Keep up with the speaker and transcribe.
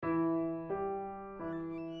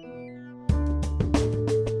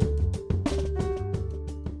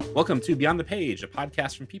Welcome to Beyond the Page, a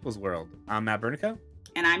podcast from People's World. I'm Matt Bernico.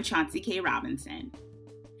 And I'm Chauncey K. Robinson.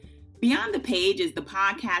 Beyond the Page is the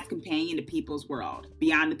podcast companion to People's World.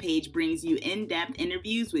 Beyond the Page brings you in-depth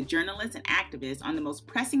interviews with journalists and activists on the most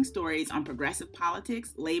pressing stories on progressive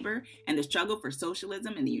politics, labor, and the struggle for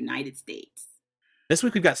socialism in the United States. This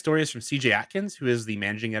week we've got stories from CJ Atkins, who is the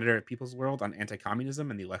managing editor at People's World on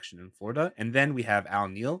anti-communism and the election in Florida. And then we have Al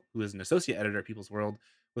Neal, who is an associate editor at People's World,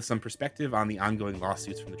 with some perspective on the ongoing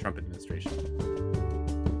lawsuits from the Trump administration.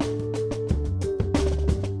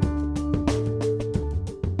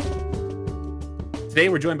 Today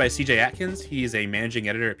we're joined by CJ Atkins. He's a managing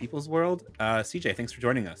editor at People's World. CJ, thanks for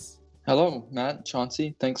joining us. Hello, Matt,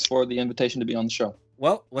 Chauncey. Thanks for the invitation to be on the show.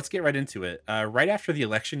 Well, let's get right into it. Right after the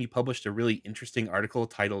election, you published a really interesting article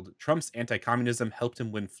titled "Trump's Anti-Communism Helped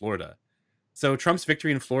Him Win Florida." So Trump's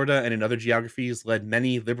victory in Florida and in other geographies led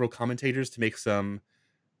many liberal commentators to make some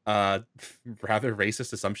rather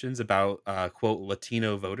racist assumptions about, quote,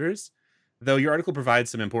 Latino voters, though your article provides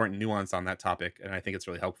some important nuance on that topic, and I think it's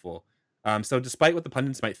really helpful. So despite what the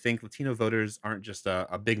pundits might think, Latino voters aren't just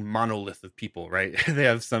a big monolith of people, right? They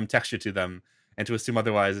have some texture to them, and to assume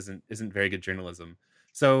otherwise isn't very good journalism.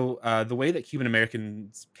 So the way that Cuban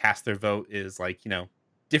Americans cast their vote is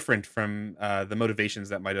different from the motivations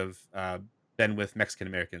that might have been with Mexican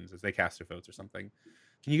Americans as they cast their votes or something.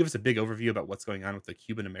 Can you give us a big overview about what's going on with the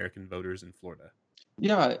Cuban American voters in Florida?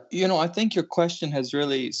 Yeah, I think your question has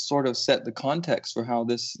really sort of set the context for how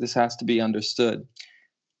this has to be understood.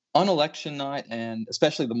 On election night, and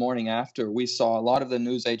especially the morning after, we saw a lot of the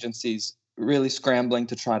news agencies really scrambling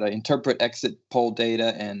to try to interpret exit poll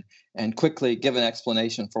data and quickly give an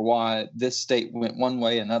explanation for why this state went one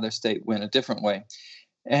way, another state went a different way.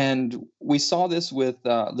 And we saw this with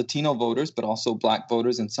Latino voters, but also Black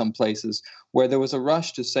voters in some places, where there was a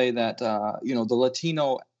rush to say that, the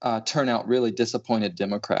Latino turnout really disappointed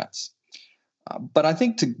Democrats. But I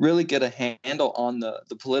think to really get a handle on the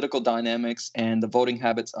political dynamics and the voting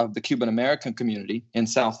habits of the Cuban American community in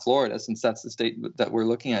South Florida, since that's the state that we're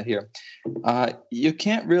looking at here, you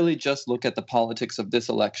can't really just look at the politics of this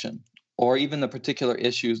election or even the particular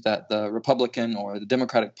issues that the Republican or the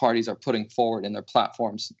Democratic parties are putting forward in their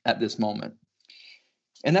platforms at this moment.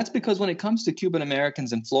 And that's because when it comes to Cuban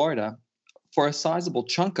Americans in Florida, for a sizable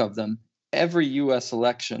chunk of them, every U.S.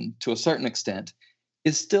 election, to a certain extent,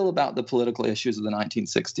 is still about the political issues of the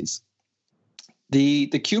 1960s. The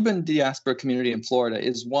Cuban diaspora community in Florida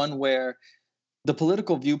is one where the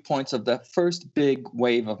political viewpoints of that first big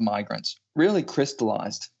wave of migrants really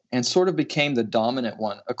crystallized and sort of became the dominant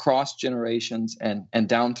one across generations and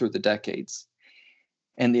down through the decades.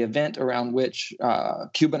 And the event around which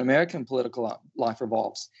Cuban American political life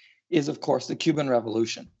revolves is, of course, the Cuban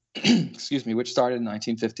Revolution, which started in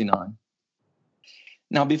 1959.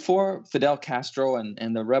 Now, before Fidel Castro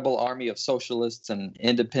and the rebel army of socialists and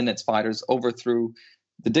independence fighters overthrew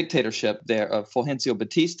the dictatorship there of Fulgencio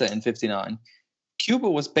Batista in 1959, Cuba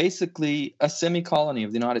was basically a semi-colony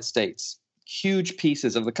of the United States. Huge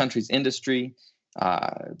pieces of the country's industry,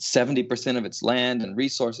 70% of its land and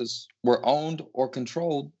resources were owned or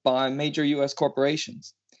controlled by major U.S.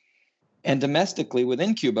 corporations. And domestically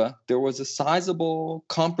within Cuba, there was a sizable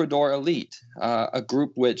comprador elite, a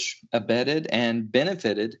group which abetted and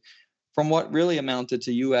benefited from what really amounted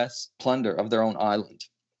to U.S. plunder of their own island.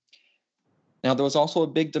 Now, there was also a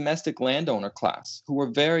big domestic landowner class who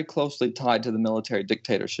were very closely tied to the military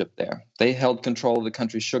dictatorship there. They held control of the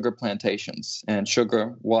country's sugar plantations, and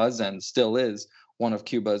sugar was and still is one of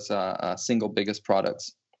Cuba's single biggest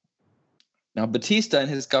products. Now, Batista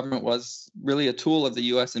and his government was really a tool of the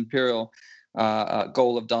U.S. imperial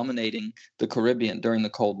goal of dominating the Caribbean during the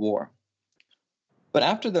Cold War. But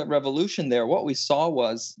after the revolution there, what we saw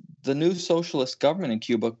was the new socialist government in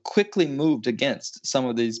Cuba quickly moved against some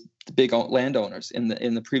of these big landowners in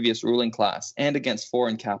the previous ruling class and against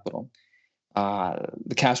foreign capital.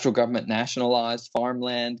 The Castro government nationalized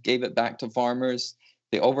farmland, gave it back to farmers.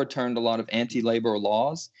 They overturned a lot of anti-labor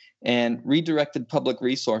laws and redirected public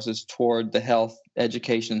resources toward the health,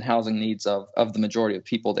 education, and housing needs of the majority of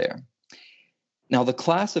people there. Now, the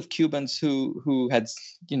class of Cubans who had,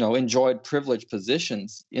 enjoyed privileged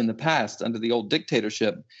positions in the past under the old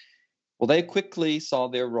dictatorship, well, they quickly saw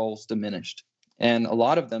their roles diminished. And a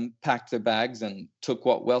lot of them packed their bags and took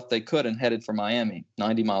what wealth they could and headed for Miami,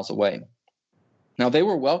 90 miles away. Now, they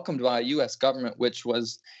were welcomed by a U.S. government which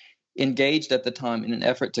was engaged at the time in an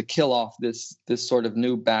effort to kill off this sort of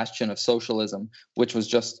new bastion of socialism, which was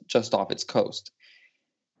just off its coast.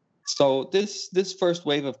 So this first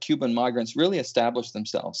wave of Cuban migrants really established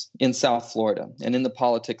themselves in South Florida and in the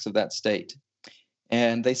politics of that state.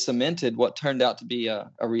 And they cemented what turned out to be a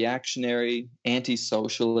reactionary,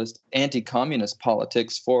 anti-socialist, anti-communist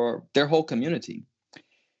politics for their whole community.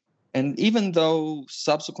 And even though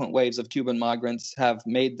subsequent waves of Cuban migrants have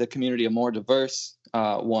made the community a more diverse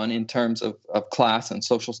one in terms of class and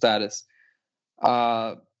social status,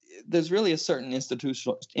 uh, there's really a certain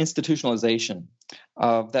institutionalization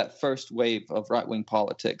of that first wave of right-wing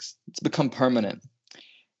politics. It's become permanent.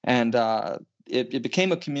 And it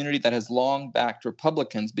became a community that has long backed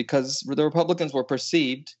Republicans because the Republicans were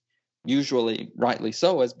perceived, usually rightly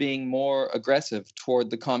so, as being more aggressive toward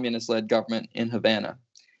the communist-led government in Havana.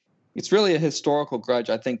 It's really a historical grudge,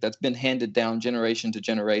 I think, that's been handed down generation to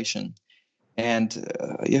generation. And,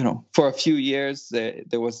 for a few years,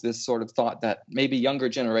 there was this sort of thought that maybe younger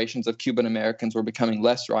generations of Cuban Americans were becoming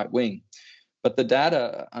less right-wing. But the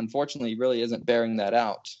data, unfortunately, really isn't bearing that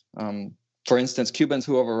out. For instance, Cubans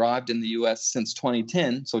who have arrived in the U.S. since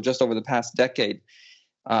 2010, so just over the past decade,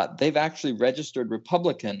 they've actually registered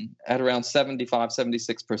Republican at around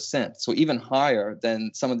 76%, so even higher than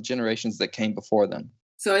some of the generations that came before them.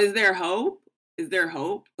 So is there hope? Is there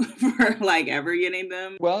hope for ever getting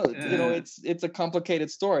them? Well, it's a complicated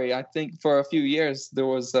story. I think for a few years there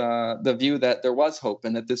was the view that there was hope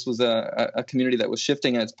and that this was a community that was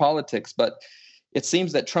shifting in its politics. But it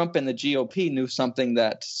seems that Trump and the GOP knew something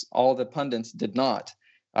that all the pundits did not,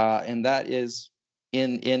 and that is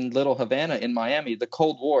in Little Havana in Miami, the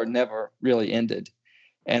Cold War never really ended,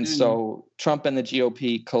 and so Trump and the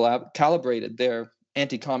GOP calibrated their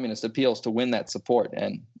anti-communist appeals to win that support,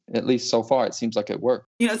 and at least so far, it seems like it worked.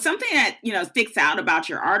 Something that, sticks out about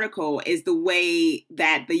your article is the way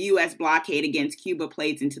that the U.S. blockade against Cuba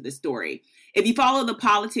plays into the story. If you follow the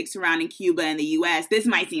politics surrounding Cuba and the U.S., this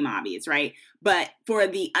might seem obvious, right? But for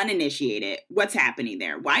the uninitiated, what's happening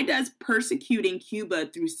there? Why does persecuting Cuba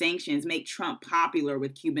through sanctions make Trump popular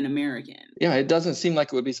with Cuban Americans? Yeah, it doesn't seem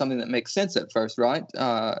like it would be something that makes sense at first, right?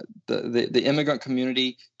 The immigrant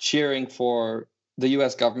community cheering for the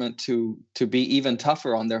U.S. government to be even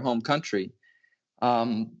tougher on their home country.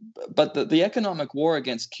 But the economic war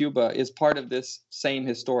against Cuba is part of this same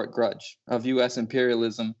historic grudge of U.S.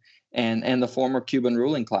 imperialism and the former Cuban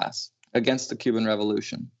ruling class against the Cuban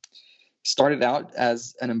Revolution. Started out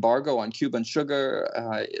as an embargo on Cuban sugar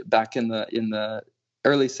back in the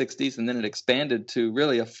early 60s, and then it expanded to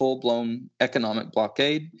really a full-blown economic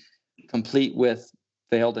blockade, complete with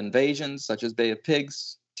failed invasions such as Bay of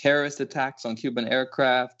Pigs, terrorist attacks on Cuban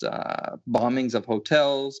aircraft, bombings of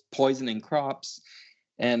hotels, poisoning crops,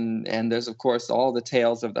 and there's, of course, all the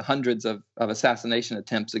tales of the hundreds of assassination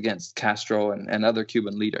attempts against Castro and other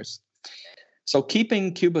Cuban leaders. So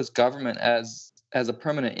keeping Cuba's government as a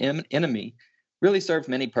permanent enemy really served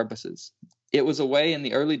many purposes. It was a way in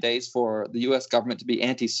the early days for the U.S. government to be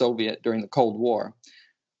anti-Soviet during the Cold War.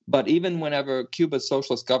 But even whenever Cuba's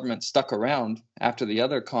socialist government stuck around after the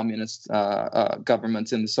other communist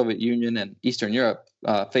governments in the Soviet Union and Eastern Europe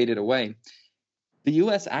faded away, the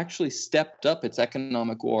U.S. actually stepped up its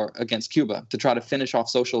economic war against Cuba to try to finish off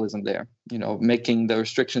socialism there, making the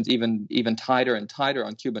restrictions even tighter and tighter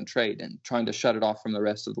on Cuban trade and trying to shut it off from the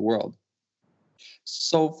rest of the world.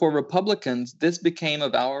 So for Republicans, this became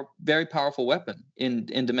a very powerful weapon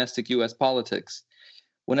in domestic U.S. politics.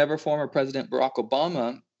 Whenever former President Barack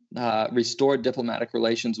Obama restored diplomatic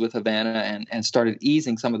relations with Havana and started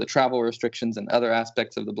easing some of the travel restrictions and other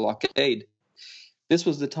aspects of the blockade, this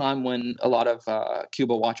was the time when a lot of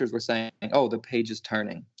Cuba watchers were saying, oh, the page is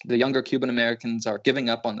turning. The younger Cuban Americans are giving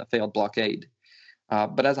up on the failed blockade.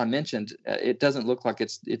 But as I mentioned, it doesn't look like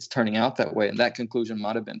it's turning out that way, and that conclusion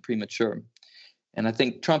might have been premature. And I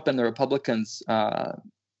think Trump and the Republicans,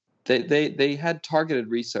 they had targeted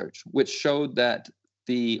research, which showed that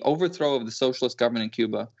the overthrow of the socialist government in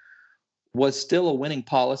Cuba was still a winning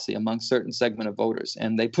policy among certain segment of voters,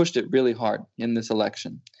 and they pushed it really hard in this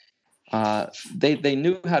election. They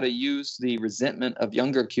knew how to use the resentment of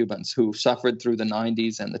younger Cubans who suffered through the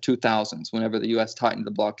 90s and the 2000s whenever the U.S. tightened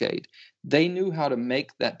the blockade. They knew how to make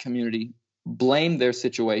that community blame their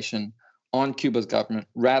situation on Cuba's government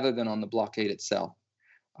rather than on the blockade itself.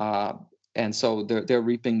 And so they're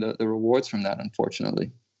reaping the rewards from that,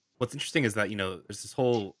 unfortunately. What's interesting is that, there's this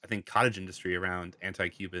whole, I think, cottage industry around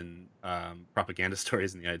anti-Cuban propaganda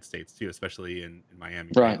stories in the United States, too, especially in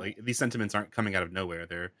Miami. Right. Like, these sentiments aren't coming out of nowhere.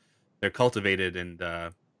 They're cultivated, and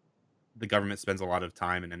the government spends a lot of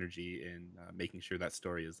time and energy in making sure that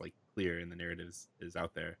story is clear and the narrative is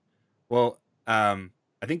out there. Well,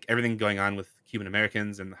 I think everything going on with Cuban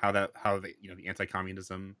Americans and how they, the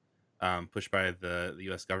anti-communism pushed by the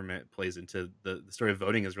U.S. government plays into the story of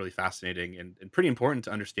voting is really fascinating and pretty important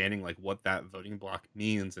to understanding what that voting bloc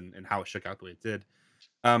means and how it shook out the way it did.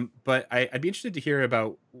 But I'd be interested to hear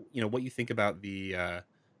about what you think about the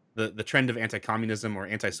trend of anti-communism or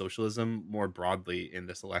anti-socialism more broadly in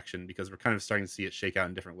this election, because we're kind of starting to see it shake out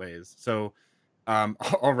in different ways. So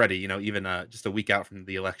already, even just a week out from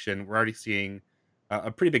the election, we're already seeing a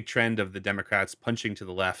pretty big trend of the Democrats punching to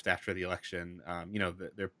the left after the election.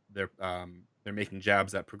 They're making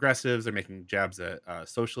jabs at progressives, they're making jabs at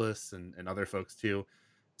socialists and other folks too.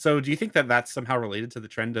 So, do you think that that's somehow related to the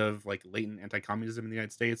trend of like latent anti-communism in the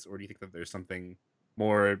United States, or do you think that there's something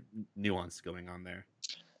more nuanced going on there?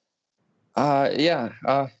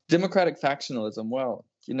 Democratic factionalism. Well,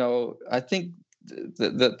 I think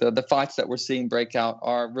the fights that we're seeing break out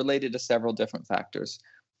are related to several different factors,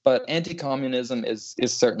 but anti-communism is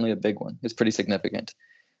certainly a big one. It's pretty significant.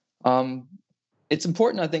 Um, it's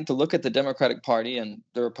important, I think, to look at the Democratic Party and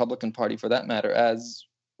the Republican Party, for that matter, as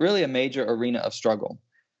really a major arena of struggle.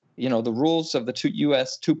 The rules of the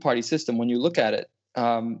U.S. two-party system, when you look at it,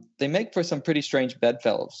 they make for some pretty strange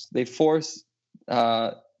bedfellows. They force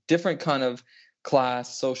different kind of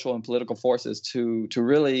class, social, and political forces to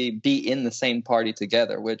really be in the same party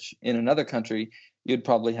together, which in another country you'd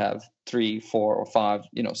probably have 3, 4, or 5,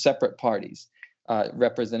 separate parties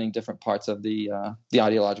representing different parts of the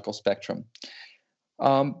ideological spectrum.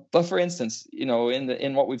 But for instance,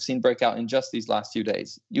 in what we've seen break out in just these last few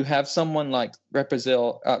days, you have someone like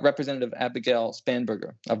Representative Abigail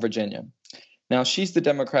Spanberger of Virginia. Now, she's the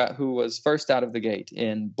Democrat who was first out of the gate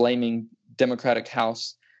in blaming Democratic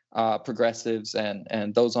House progressives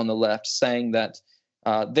and those on the left, saying that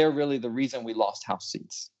they're really the reason we lost House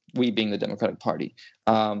seats, we being the Democratic Party.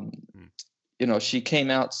 She came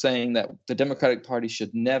out saying that the Democratic Party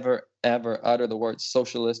should never, ever utter the words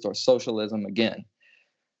socialist or socialism again.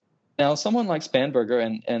 Now, someone like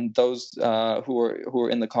Spanberger and those who are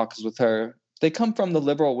in the caucus with her, they come from the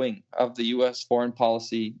liberal wing of the U.S. foreign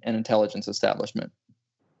policy and intelligence establishment.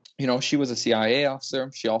 She was a CIA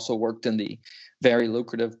officer. She also worked in the very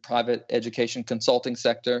lucrative private education consulting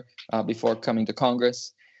sector before coming to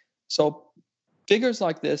Congress. So figures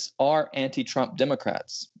like this are anti-Trump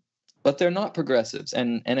Democrats, but they're not progressives,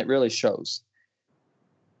 and it really shows.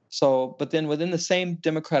 So, but then within the same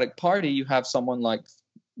Democratic Party, you have someone like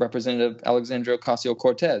Representative Alexandria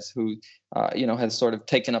Ocasio-Cortez, who has sort of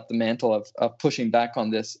taken up the mantle of pushing back on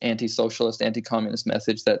this anti-socialist, anti-communist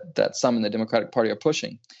message that some in the Democratic Party are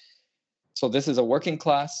pushing. So this is a working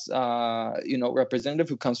class, representative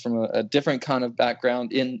who comes from a different kind of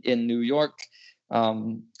background in New York,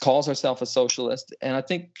 calls herself a socialist, and I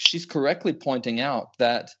think she's correctly pointing out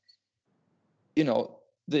that,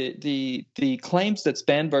 the claims that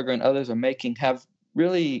Spanberger and others are making have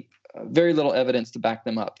really very little evidence to back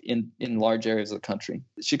them up in large areas of the country.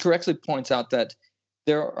 She correctly points out that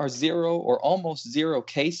there are zero or almost zero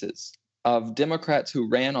cases of Democrats who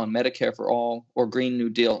ran on Medicare for All or Green New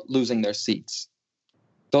Deal losing their seats.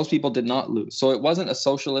 Those people did not lose. So it wasn't a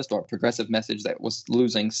socialist or progressive message that was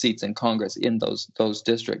losing seats in Congress in those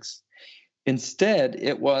districts. Instead,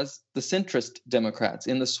 it was the centrist Democrats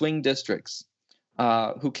in the swing districts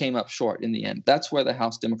who came up short in the end. That's where the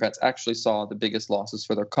House Democrats actually saw the biggest losses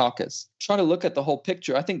for their caucus. Try to look at the whole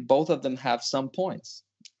picture. I think both of them have some points.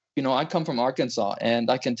 I come from Arkansas,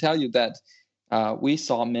 and I can tell you that we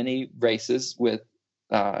saw many races with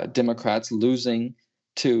Democrats losing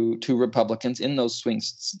to Republicans in those swing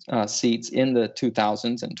seats in the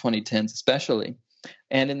 2000s and 2010s especially.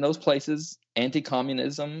 And in those places,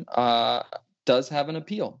 anti-communism does have an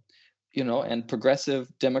appeal. And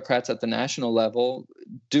progressive Democrats at the national level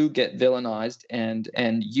do get villainized and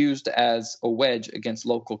used as a wedge against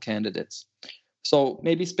local candidates. So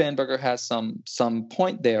maybe Spanberger has some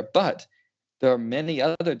point there, but there are many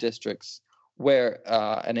other districts where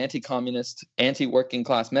an anti-communist, anti-working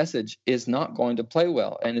class message is not going to play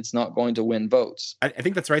well, and it's not going to win votes. I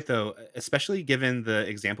think that's right, though, especially given the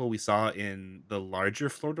example we saw in the larger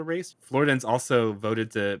Florida race. Floridans also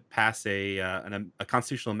voted to pass a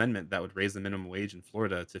constitutional amendment that would raise the minimum wage in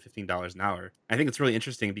Florida to $15 an hour. I think it's really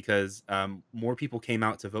interesting because more people came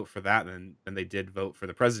out to vote for that than they did vote for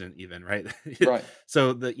the president, even, right? Right.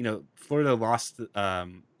 So Florida lost.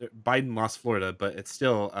 Biden lost Florida, but it's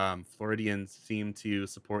still Floridians seem to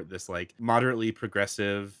support this like moderately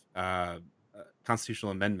progressive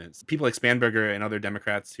constitutional amendments. People like Spanberger and other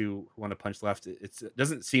Democrats who want to punch left, it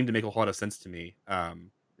doesn't seem to make a whole lot of sense to me.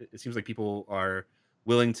 It seems like people are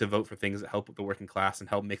willing to vote for things that help the working class and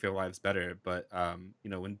help make their lives better. But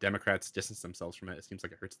when Democrats distance themselves from it, it seems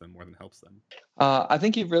like it hurts them more than helps them. I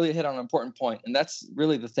think you've really hit on an important point, and that's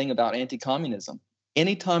really the thing about anti-communism.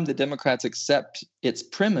 Anytime the Democrats accept its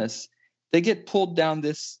premise, they get pulled down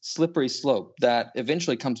this slippery slope that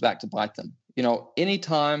eventually comes back to bite them.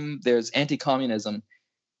 Anytime there's anti-communism,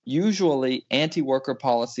 usually anti-worker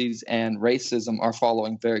policies and racism are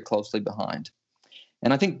following very closely behind.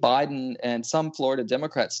 And I think Biden and some Florida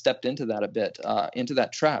Democrats stepped into that a bit, into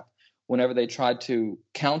that trap, whenever they tried to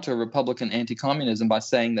counter Republican anti-communism by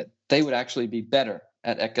saying that they would actually be better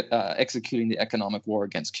at executing the economic war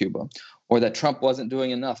against Cuba, or that Trump wasn't doing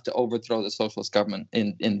enough to overthrow the socialist government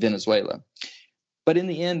in Venezuela. But in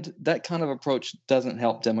the end, that kind of approach doesn't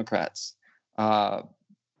help Democrats.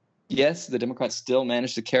 Yes, the Democrats still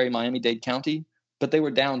managed to carry Miami-Dade County, but they were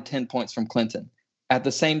down 10 points from Clinton. At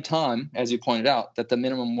the same time, as you pointed out, that the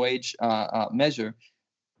minimum wage measure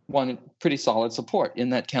won pretty solid support in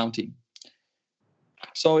that county.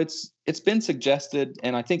 So it's been suggested,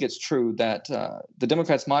 and I think it's true, that the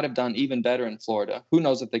Democrats might have done even better in Florida. Who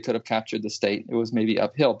knows if they could have captured the state? It was maybe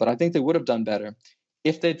uphill, but I think they would have done better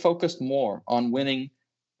if they'd focused more on winning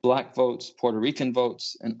Black votes, Puerto Rican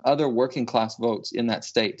votes, and other working class votes in that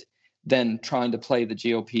state than trying to play the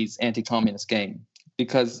GOP's anti-communist game.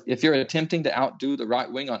 Because if you're attempting to outdo the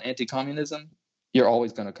right wing on anti-communism, you're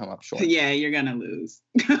always going to come up short. Yeah, you're going to lose.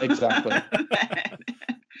 Exactly.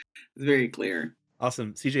 It's very clear.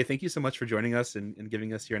 Awesome. CJ, thank you so much for joining us and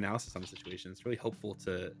giving us your analysis on the situation. It's really helpful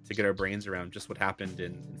to get our brains around just what happened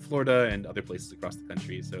in Florida and other places across the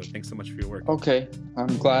country. So thanks so much for your work. Okay.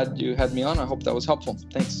 I'm glad you had me on. I hope that was helpful.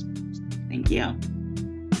 Thanks. Thank you.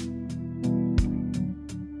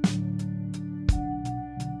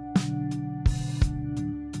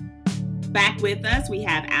 Back with us, we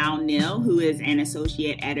have Al Neal, who is an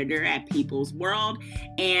associate editor at People's World.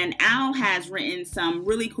 And Al has written some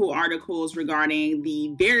really cool articles regarding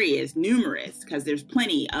the numerous, because there's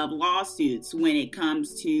plenty of lawsuits when it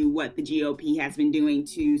comes to what the GOP has been doing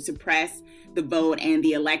to suppress the vote and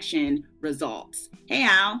the election results. Hey,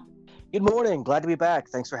 Al. Good morning. Glad to be back.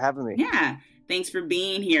 Thanks for having me. Yeah. Thanks for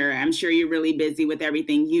being here. I'm sure you're really busy with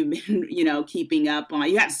everything you've been, keeping up on.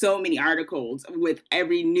 You have so many articles with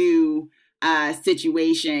every new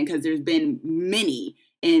situation, because there's been many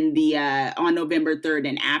in the on November 3rd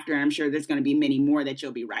and after. I'm sure there's going to be many more that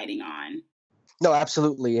you'll be writing on. No,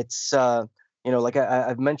 absolutely. It's like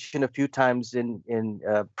I've mentioned a few times in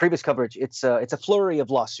previous coverage. It's a flurry of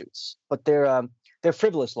lawsuits, but they're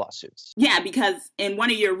frivolous lawsuits. Yeah, because in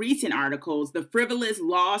one of your recent articles, The Frivolous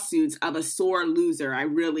Lawsuits of a Sore Loser, I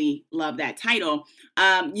really love that title.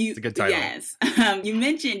 It's a good title. Yes. You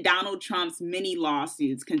mentioned Donald Trump's many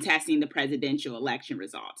lawsuits contesting the presidential election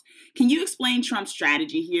results. Can you explain Trump's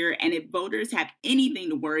strategy here, and if voters have anything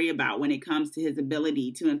to worry about when it comes to his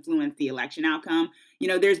ability to influence the election outcome?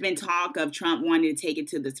 There's been talk of Trump wanting to take it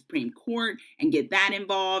to the Supreme Court and get that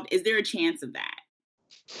involved. Is there a chance of that?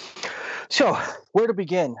 So where to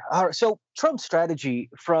begin? So Trump's strategy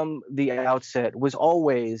from the outset was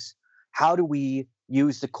always, how do we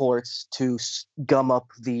use the courts to gum up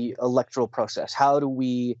the electoral process? How do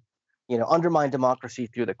we, undermine democracy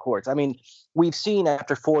through the courts? I mean, we've seen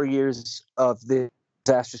after 4 years of the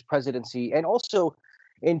disastrous presidency, and also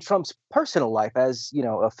in Trump's personal life as,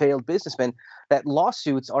 a failed businessman, that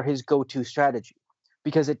lawsuits are his go-to strategy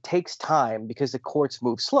because it takes time, because the courts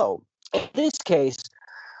move slow. In this case,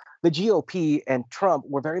 the GOP and Trump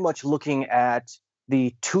were very much looking at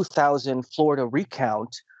the 2000 Florida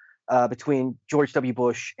recount between George W.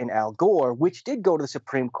 Bush and Al Gore, which did go to the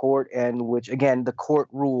Supreme Court, and which, again, the court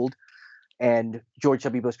ruled and George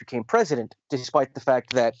W. Bush became president, despite the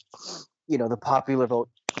fact that, the popular vote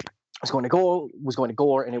was going to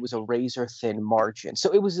Gore, and it was a razor-thin margin.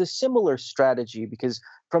 So it was a similar strategy, because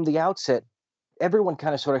from the outset, everyone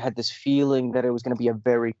kind of sort of had this feeling that it was going to be a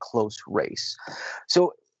very close race.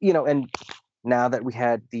 So, and now that we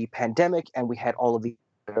had the pandemic and we had all of the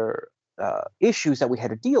other issues that we had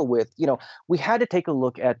to deal with, we had to take a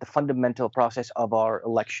look at the fundamental process of our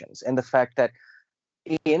elections and the fact that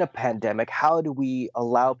in a pandemic, how do we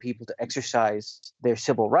allow people to exercise their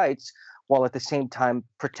civil rights while at the same time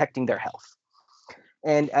protecting their health?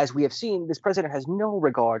 And as we have seen, this president has no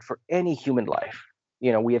regard for any human life.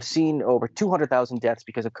 We have seen over 200,000 deaths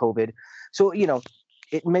because of COVID. So,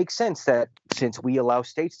 it makes sense that since we allow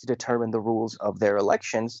states to determine the rules of their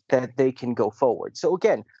elections, that they can go forward. So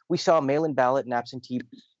again, we saw mail-in ballot and absentee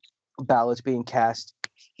ballots being cast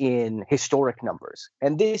in historic numbers.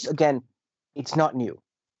 And this, again, it's not new.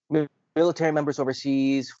 Military members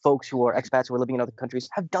overseas, folks who are expats who are living in other countries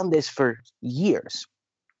have done this for years.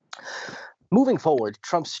 Moving forward,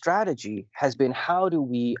 Trump's strategy has been, how do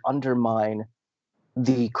we undermine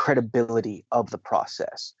the credibility of the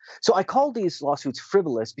process? So I call these lawsuits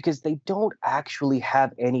frivolous because they don't actually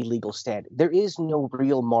have any legal standing. There is no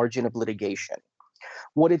real margin of litigation.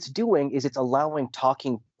 What it's doing is it's allowing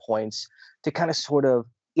talking points to kind of sort of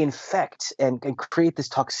infect and create this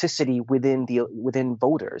toxicity within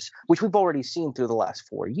voters, which we've already seen through the last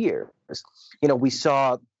 4 years. We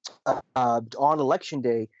saw on election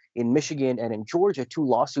day in Michigan and in Georgia 2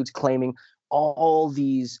 lawsuits claiming all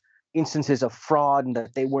these instances of fraud and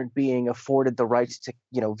that they weren't being afforded the rights to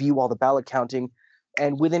view all the ballot counting,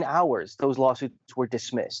 and within hours those lawsuits were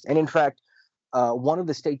dismissed. And in fact, one of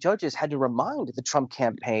the state judges had to remind the Trump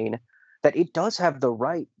campaign that it does have the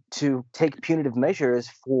right to take punitive measures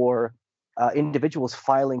for individuals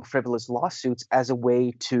filing frivolous lawsuits as a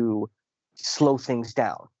way to slow things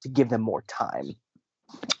down, to give them more time.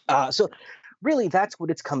 So really, that's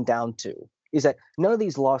what it's come down to, is that none of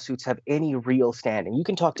these lawsuits have any real standing. You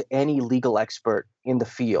can talk to any legal expert in the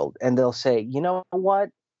field, and they'll say, you know what?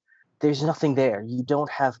 There's nothing there. You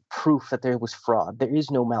don't have proof that there was fraud. There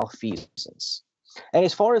is no malfeasance. And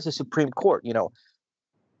as far as the Supreme Court,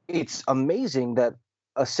 it's amazing that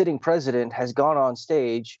a sitting president has gone on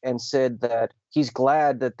stage and said that he's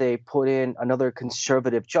glad that they put in another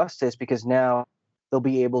conservative justice because now they'll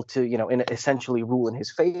be able to, essentially rule in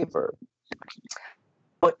his favor.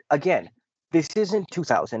 But again, this isn't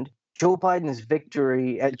 2000. Joe Biden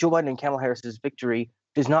and Kamala Harris's victory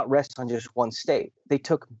does not rest on just one state. They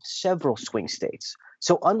took several swing states.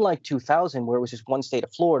 So unlike 2000, where it was just one state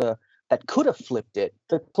of Florida that could have flipped it,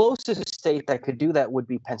 the closest state that could do that would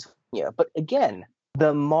be Pennsylvania. But again,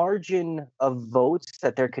 the margin of votes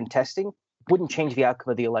that they're contesting wouldn't change the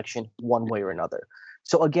outcome of the election one way or another.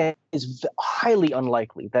 So again, it's highly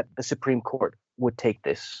unlikely that the Supreme Court would take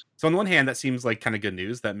this. So on the one hand, that seems like kind of good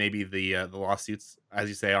news that maybe the lawsuits, as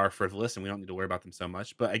you say, are frivolous and we don't need to worry about them so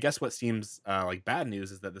much. But I guess what seems like bad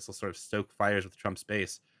news is that this will sort of stoke fires with Trump's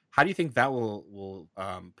base. How do you think that will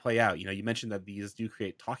play out? You mentioned that these do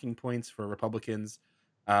create talking points for Republicans.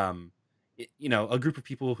 A group of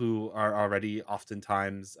people who are already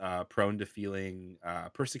oftentimes prone to feeling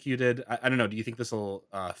persecuted. I don't know. Do you think this will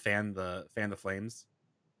fan the flames?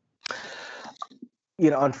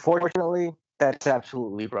 Unfortunately, that's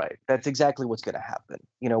absolutely right. That's exactly what's going to happen.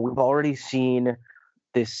 We've already seen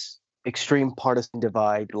this extreme partisan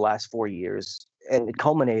divide the last 4 years, and it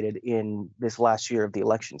culminated in this last year of the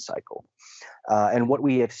election cycle. And what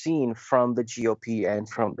we have seen from the GOP and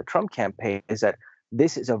from the Trump campaign is that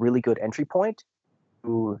this is a really good entry point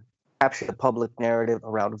to capture the public narrative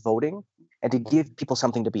around voting and to give people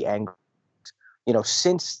something to be angry at.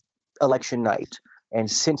 Since election night and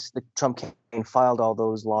since the Trump campaign filed all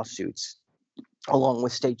those lawsuits, along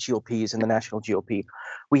with state GOPs and the national GOP,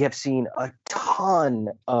 we have seen a ton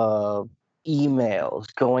of emails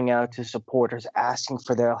going out to supporters asking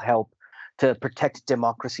for their help to protect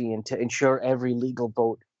democracy and to ensure every legal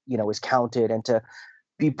vote, is counted, and to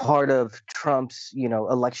be part of Trump's,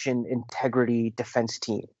 election integrity defense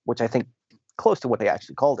team, which I think close to what they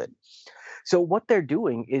actually called it. So what they're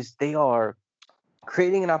doing is they are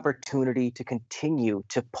creating an opportunity to continue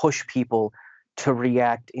to push people to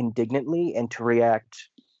react indignantly and to react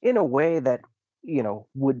in a way that,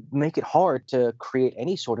 would make it hard to create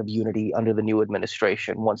any sort of unity under the new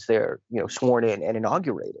administration once they're, sworn in and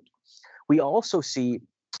inaugurated. We also see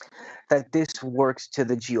that this works to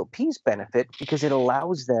the GOP's benefit because it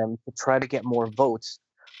allows them to try to get more votes.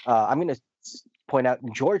 I'm going to point out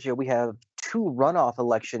in Georgia, we have 2 runoff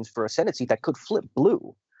elections for a Senate seat that could flip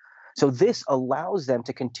blue. So this allows them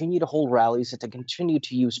to continue to hold rallies and to continue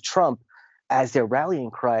to use Trump as their rallying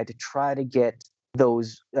cry to try to get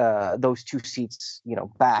those 2 seats,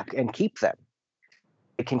 back and keep them.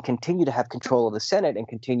 It can continue to have control of the Senate and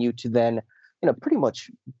continue to then, pretty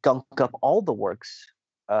much gunk up all the works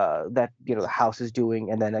that the House is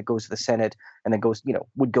doing, and then that goes to the Senate, and then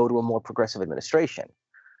would go to a more progressive administration.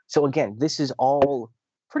 So again, this is all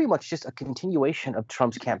pretty much just a continuation of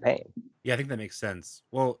Trump's campaign. Yeah, I think that makes sense.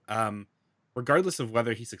 Well, regardless of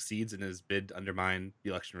whether he succeeds in his bid to undermine the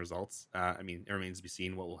election results, it remains to be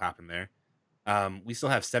seen what will happen there. We still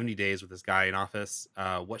have 70 days with this guy in office.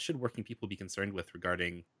 What should working people be concerned with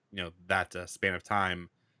regarding, that span of time?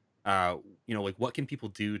 What can people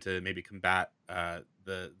do to maybe combat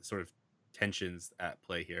the sort of tensions at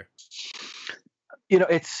play here?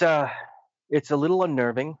 It's a little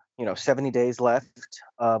unnerving. 70 days left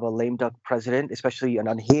of a lame duck president, especially an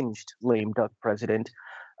unhinged lame duck president.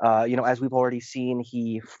 As we've already seen,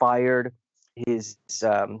 he fired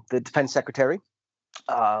the defense secretary.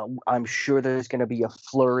 I'm sure there's going to be a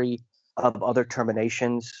flurry of other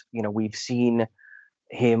terminations. We've seen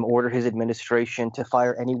him order his administration to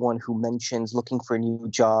fire anyone who mentions looking for a new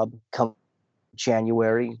job come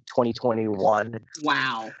January 2021.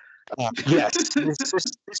 Wow. Yes, this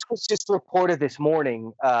was just reported this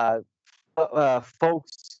morning.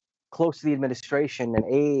 Folks close to the administration and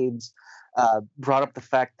aides brought up the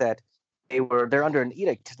fact that they're under an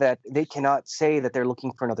edict that they cannot say that they're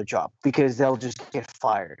looking for another job because they'll just get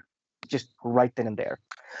fired just right then and there.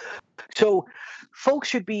 So folks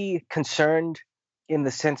should be concerned in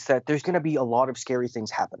the sense that there's going to be a lot of scary things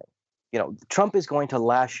happening. Trump is going to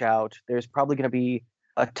lash out. There's probably going to be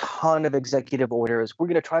a ton of executive orders. We're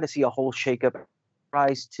going to try to see a whole shakeup,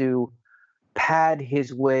 tries to pad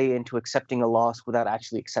his way into accepting a loss without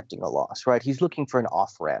actually accepting a loss, right? He's looking for an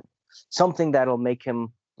off-ramp, something that'll make him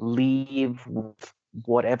leave with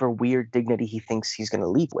whatever weird dignity he thinks he's going to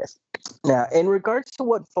leave with. Now, in regards to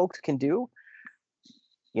what folks can do,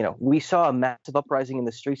 we saw a massive uprising in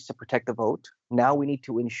the streets to protect the vote. Now we need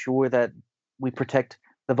to ensure that we protect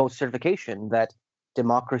the vote certification, that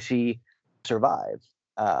democracy survive.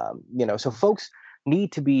 So folks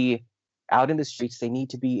need to be out in the streets. They need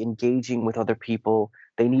to be engaging with other people.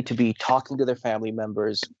 They need to be talking to their family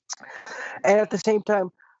members. And at the same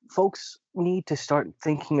time, folks need to start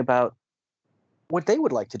thinking about what they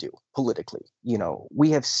would like to do politically.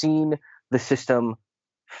 We have seen the system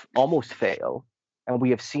almost fail, and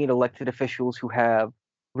we have seen elected officials who have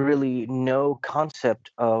really no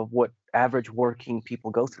concept of what average working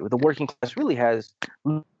people go through. The working class really has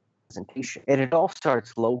representation, and it all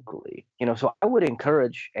starts locally. So I would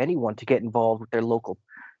encourage anyone to get involved with their local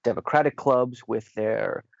Democratic clubs, with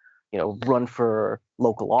their, run for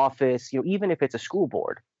local office, even if it's a school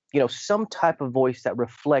board, some type of voice that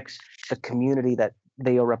reflects the community that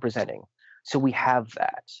they are representing. So we have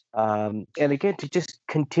that. And again, to just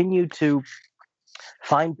continue to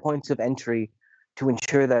find points of entry to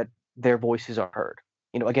ensure that their voices are heard.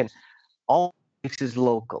 Again, all this is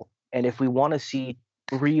local. And if we want to see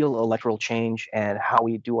real electoral change and how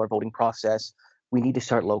we do our voting process, we need to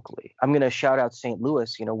start locally. I'm going to shout out St.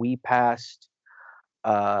 Louis. We passed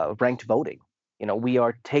ranked voting. We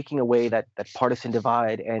are taking away that partisan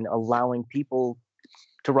divide and allowing people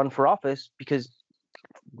to run for office because,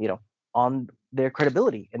 on their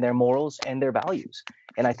credibility and their morals and their values.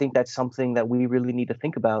 And I think that's something that we really need to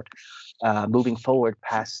think about moving forward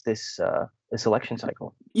past this election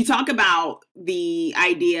cycle. You talk about the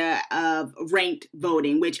idea of ranked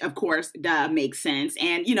voting, which of course makes sense,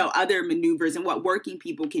 and other maneuvers and what working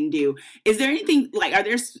people can do. Is there anything are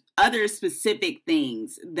there other specific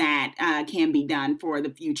things that can be done for the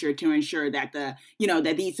future to ensure that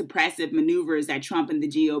that these suppressive maneuvers that Trump and the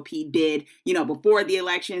GOP did, before the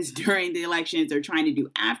elections, during the elections, or trying to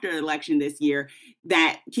do after the election this year,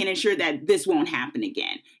 that can ensure that this won't happen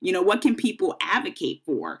again? What can people advocate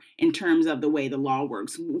for in terms of the way the law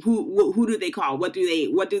works? Who do they call? What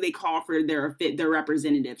do they call for their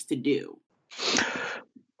representatives to do?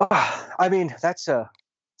 I mean, it's a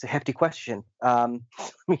hefty question.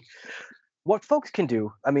 What folks can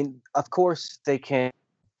do, of course, they can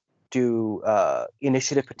do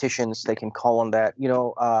initiative petitions. They can call on that.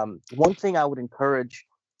 One thing I would encourage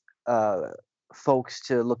folks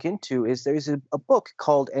to look into is there's a book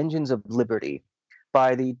called Engines of Liberty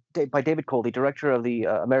by David Cole, the director of the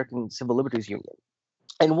American Civil Liberties Union.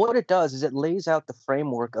 And what it does is it lays out the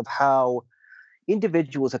framework of how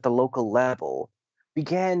individuals at the local level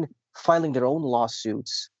began filing their own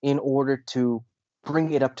lawsuits in order to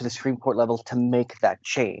bring it up to the Supreme Court level to make that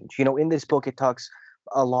change. In this book, it talks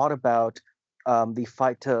a lot about the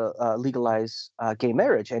fight to legalize gay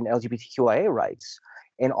marriage and LGBTQIA rights.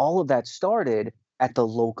 And all of that started at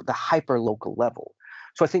the hyper local level.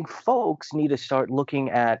 So I think folks need to start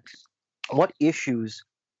looking at what issues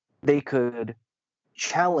they could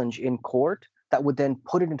challenge in court that would then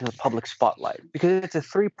put it into the public spotlight, because it's a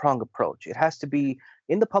three-pronged approach. It has to be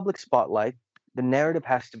in the public spotlight. The narrative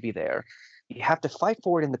has to be there. You have to fight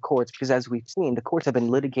for it in the courts, because as we've seen, the courts have been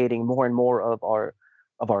litigating more and more of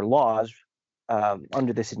our laws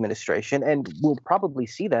under this administration, and we'll probably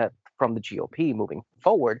see that from the GOP moving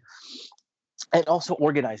forward. And also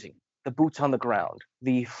organizing, the boots on the ground,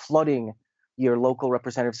 the flooding your local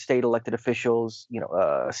representatives, state elected officials,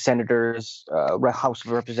 senators, House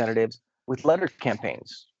of Representatives with letter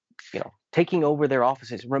campaigns, taking over their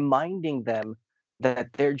offices, reminding them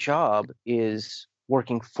that their job is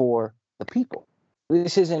working for the people.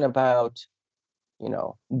 This isn't about,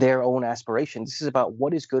 their own aspirations. This is about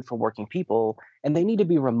what is good for working people. And they need to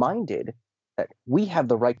be reminded that we have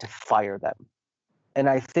the right to fire them. And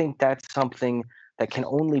I think that's something that can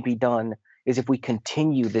only be done is if we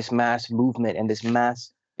continue this mass movement and this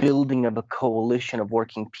mass building of a coalition of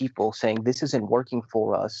working people saying this isn't working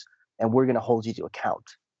for us and we're going to hold you to account.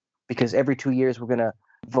 Because every 2 years we're going to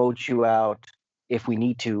vote you out if we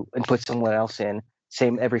need to and put someone else in,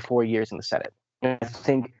 same every 4 years in the Senate. And I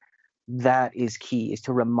think that is key, is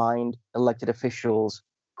to remind elected officials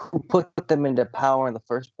who put them into power in the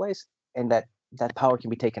first place and that power can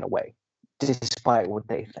be taken away, despite what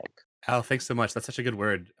they think. Al, thanks so much. That's such a good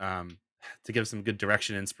word to give some good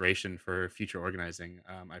direction and inspiration for future organizing.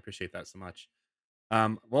 I appreciate that so much.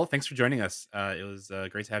 Well, thanks for joining us. It was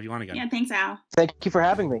great to have you on again. Yeah, thanks, Al. Thank you for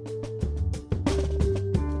having me.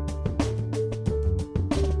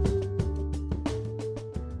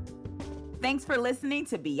 Thanks for listening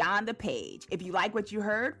to Beyond the Page. If you like what you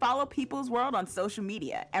heard, follow People's World on social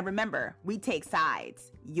media. And remember, we take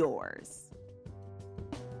sides, yours.